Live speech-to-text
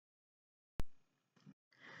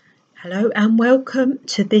Hello and welcome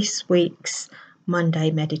to this week's Monday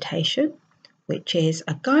meditation, which is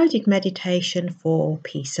a guided meditation for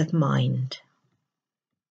peace of mind.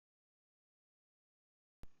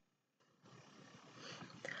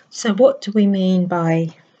 So what do we mean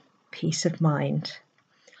by peace of mind?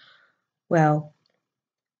 Well,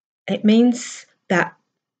 it means that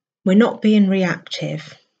we're not being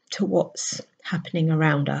reactive to what's happening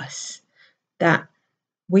around us, that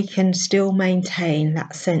we can still maintain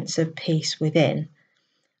that sense of peace within,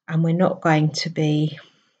 and we're not going to be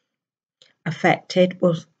affected.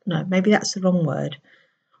 Well, no, maybe that's the wrong word.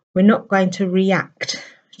 We're not going to react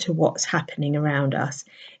to what's happening around us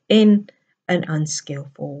in an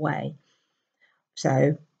unskillful way.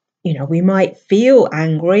 So, we might feel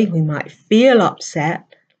angry, we might feel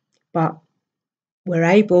upset, but we're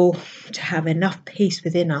able to have enough peace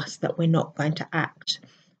within us that we're not going to act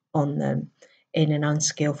on them in an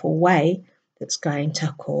unskillful way that's going to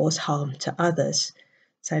cause harm to others.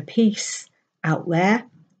 So peace out there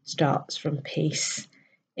starts from peace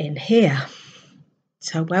in here.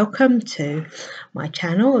 So welcome to my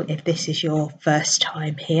channel. If this is your first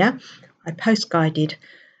time here, I post guided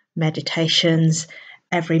meditations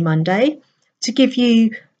every Monday to give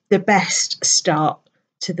you the best start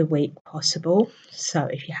to the week possible. So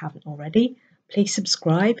if you haven't already, please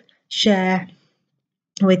subscribe, share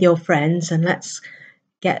with your friends, and let's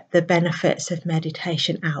get the benefits of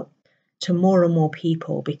meditation out to more and more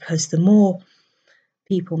people, because the more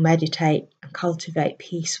people meditate and cultivate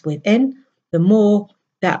peace within, the more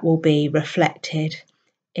that will be reflected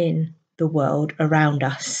in the world around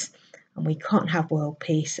us. And we can't have world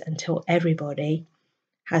peace until everybody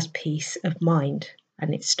has peace of mind,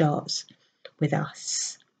 and it starts with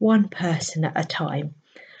us, one person at a time.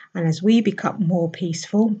 And as we become more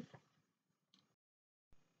peaceful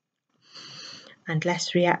and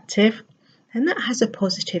less reactive, then that has a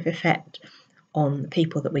positive effect on the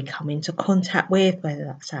people that we come into contact with, whether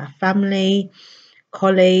that's our family,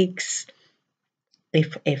 colleagues,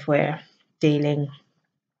 if we're dealing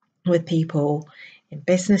with people in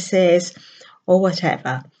businesses or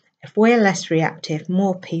whatever. If we're less reactive,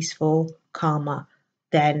 more peaceful, calmer,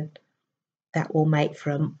 then that will make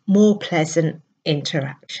for more pleasant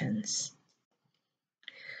interactions.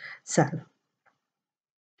 So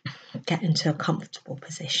get into a comfortable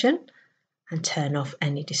position and turn off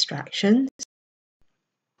any distractions.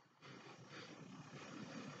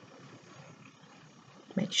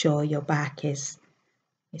 Make sure your back is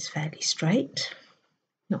fairly straight,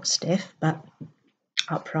 not stiff, but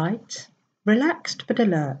upright, relaxed but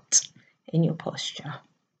alert in your posture.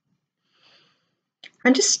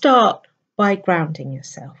 And just start by grounding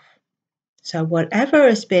yourself. So whatever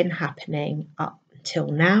has been happening up until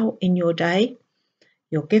now in your day,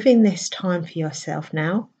 you're giving this time for yourself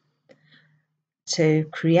now to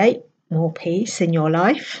create more peace in your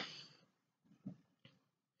life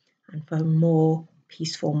and for a more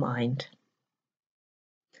peaceful mind.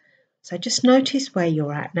 So just notice where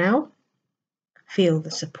you're at now. Feel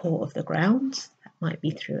the support of the ground. That might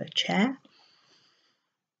be through a chair.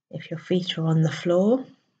 If your feet are on the floor,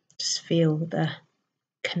 just feel the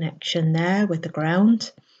connection there with the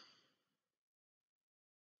ground.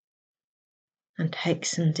 And take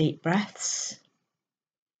some deep breaths.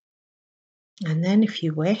 And then if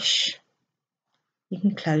you wish, you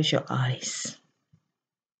can close your eyes.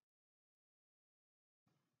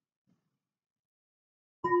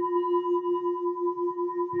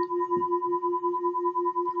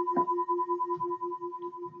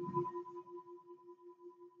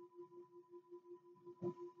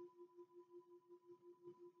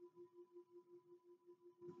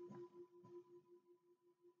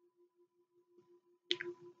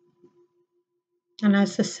 And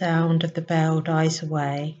as the sound of the bell dies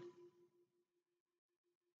away,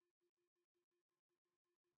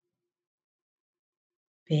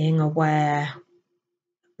 being aware of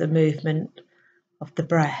the movement of the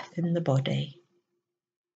breath in the body.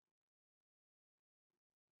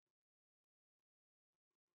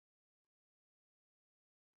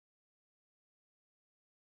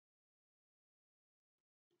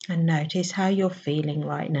 And notice how you're feeling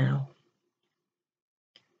right now,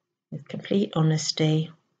 with complete honesty,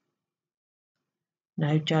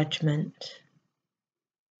 no judgment.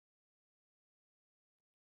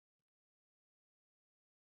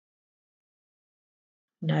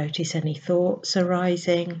 Notice any thoughts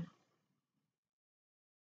arising,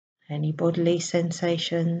 any bodily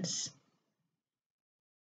sensations.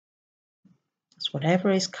 It's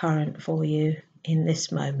whatever is current for you in this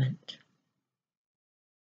moment.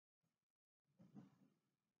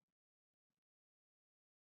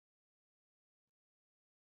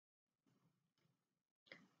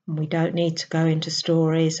 And we don't need to go into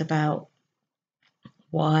stories about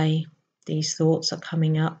why these thoughts are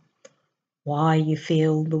coming up, why you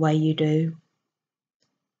feel the way you do.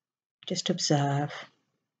 Just observe.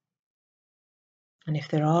 And if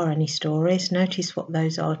there are any stories, notice what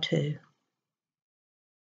those are too.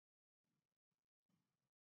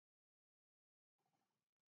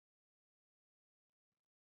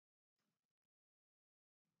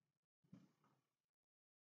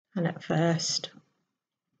 And at first,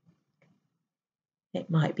 it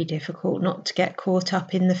might be difficult not to get caught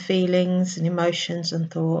up in the feelings and emotions and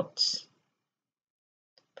thoughts,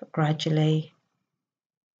 but gradually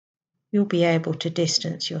you'll be able to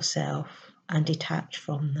distance yourself and detach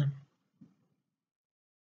from them.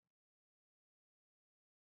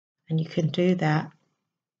 And you can do that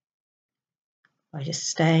by just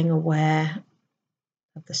staying aware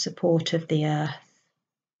of the support of the earth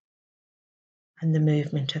and the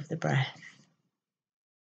movement of the breath.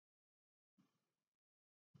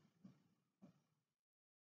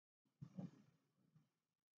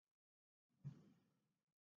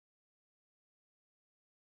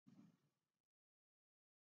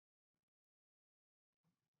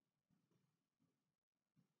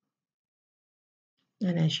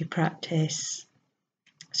 And as you practice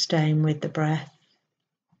staying with the breath,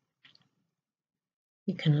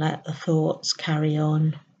 you can let the thoughts carry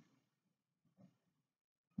on.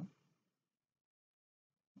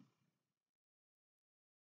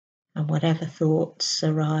 And whatever thoughts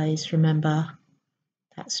arise, remember,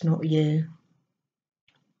 that's not you.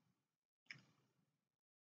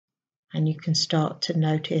 And you can start to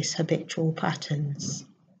notice habitual patterns.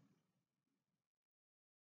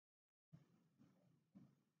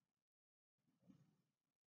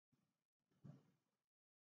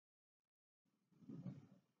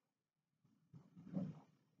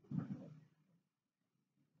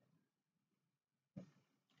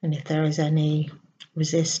 And if there is any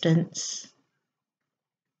resistance,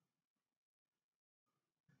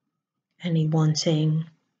 any wanting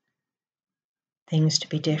things to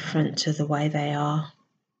be different to the way they are,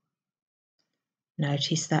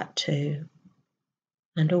 notice that too.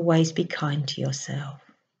 And always be kind to yourself.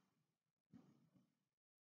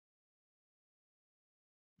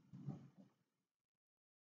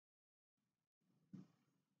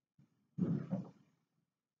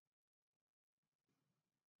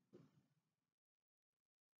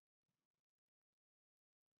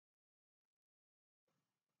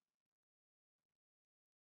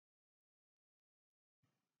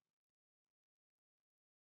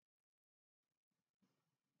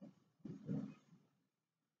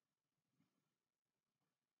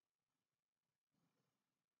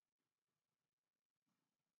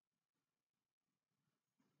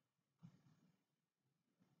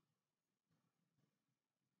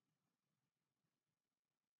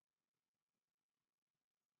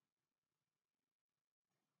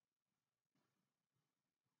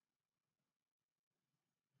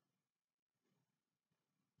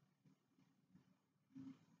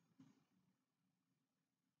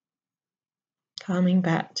 Coming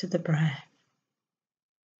back to the breath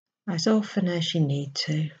as often as you need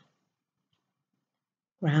to,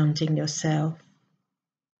 grounding yourself,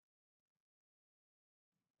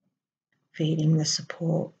 feeling the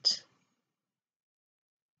support.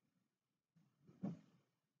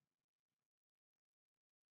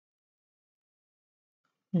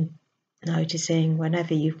 And noticing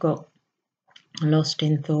whenever you've got lost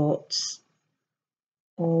in thoughts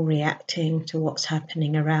or reacting to what's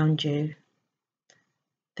happening around you,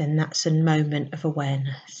 then that's a moment of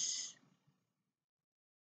awareness.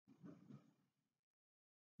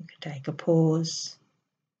 You can take a pause,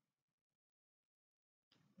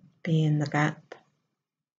 be in the gap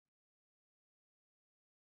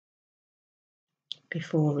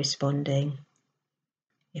before responding,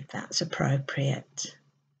 if that's appropriate.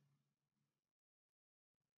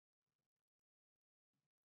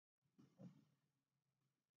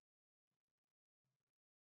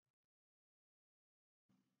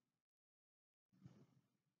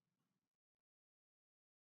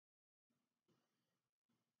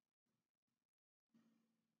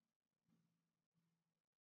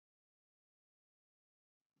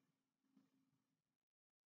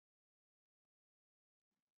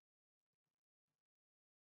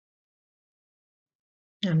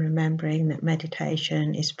 And remembering that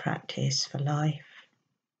meditation is practice for life.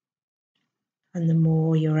 And the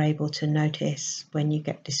more you're able to notice when you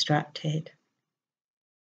get distracted,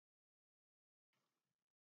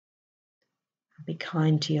 be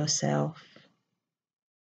kind to yourself,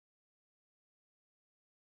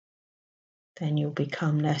 then you'll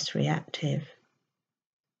become less reactive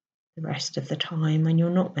the rest of the time when you're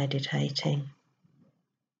not meditating.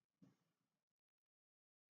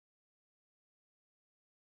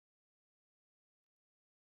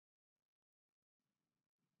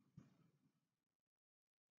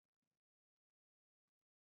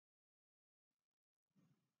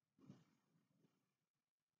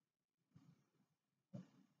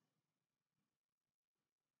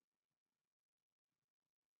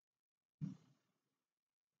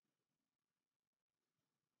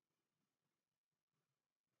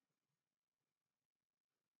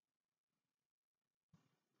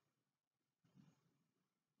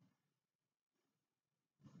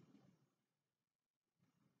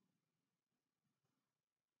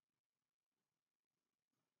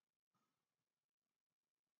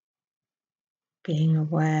 Being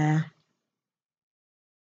aware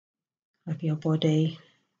of your body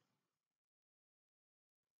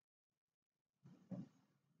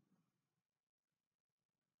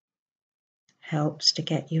helps to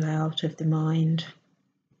get you out of the mind.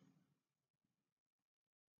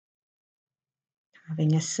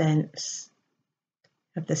 Having a sense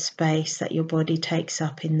of the space that your body takes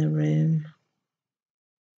up in the room.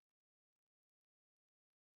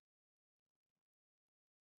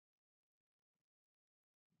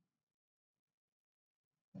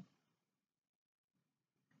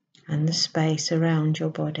 And the space around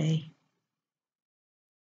your body.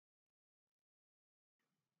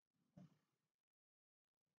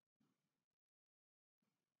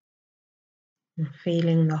 And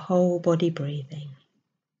feeling the whole body breathing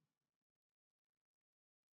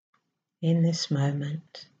in this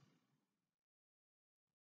moment.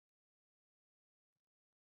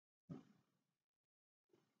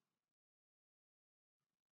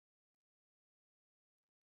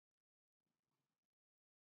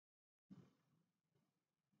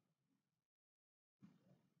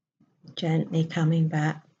 Gently coming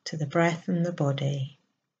back to the breath and the body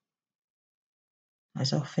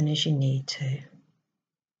as often as you need to.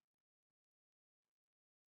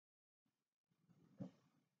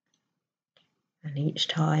 And each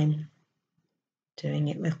time doing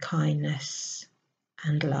it with kindness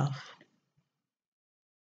and love.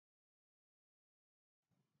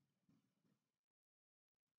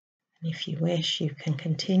 And if you wish, you can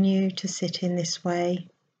continue to sit in this way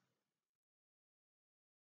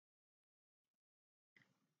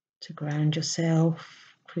to ground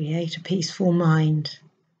yourself, create a peaceful mind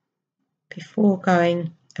before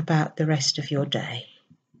going about the rest of your day.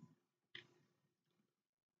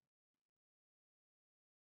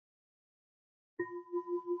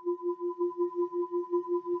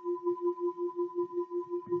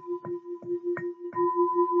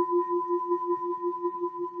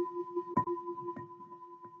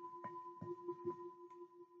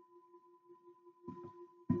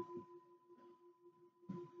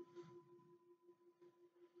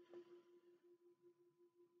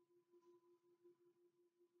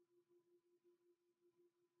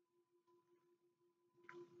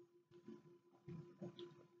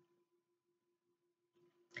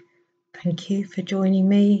 Thank you for joining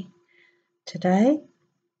me today,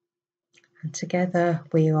 and together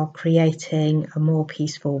we are creating a more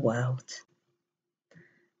peaceful world.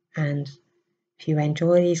 And if you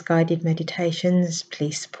enjoy these guided meditations,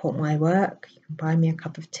 please support my work. You can buy me a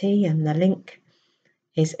cup of tea, and the link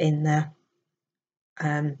is in the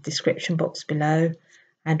description box below,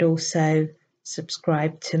 and also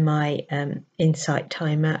subscribe to my Insight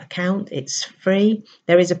Timer account. It's free.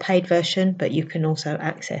 There is a paid version, but you can also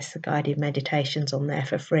access the guided meditations on there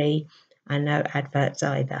for free and no adverts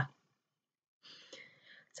either.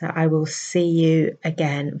 So I will see you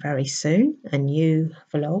again very soon. A new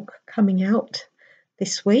vlog coming out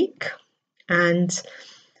this week, and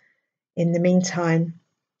in the meantime,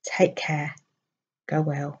 take care, go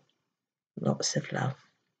well, lots of love,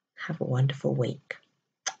 have a wonderful week.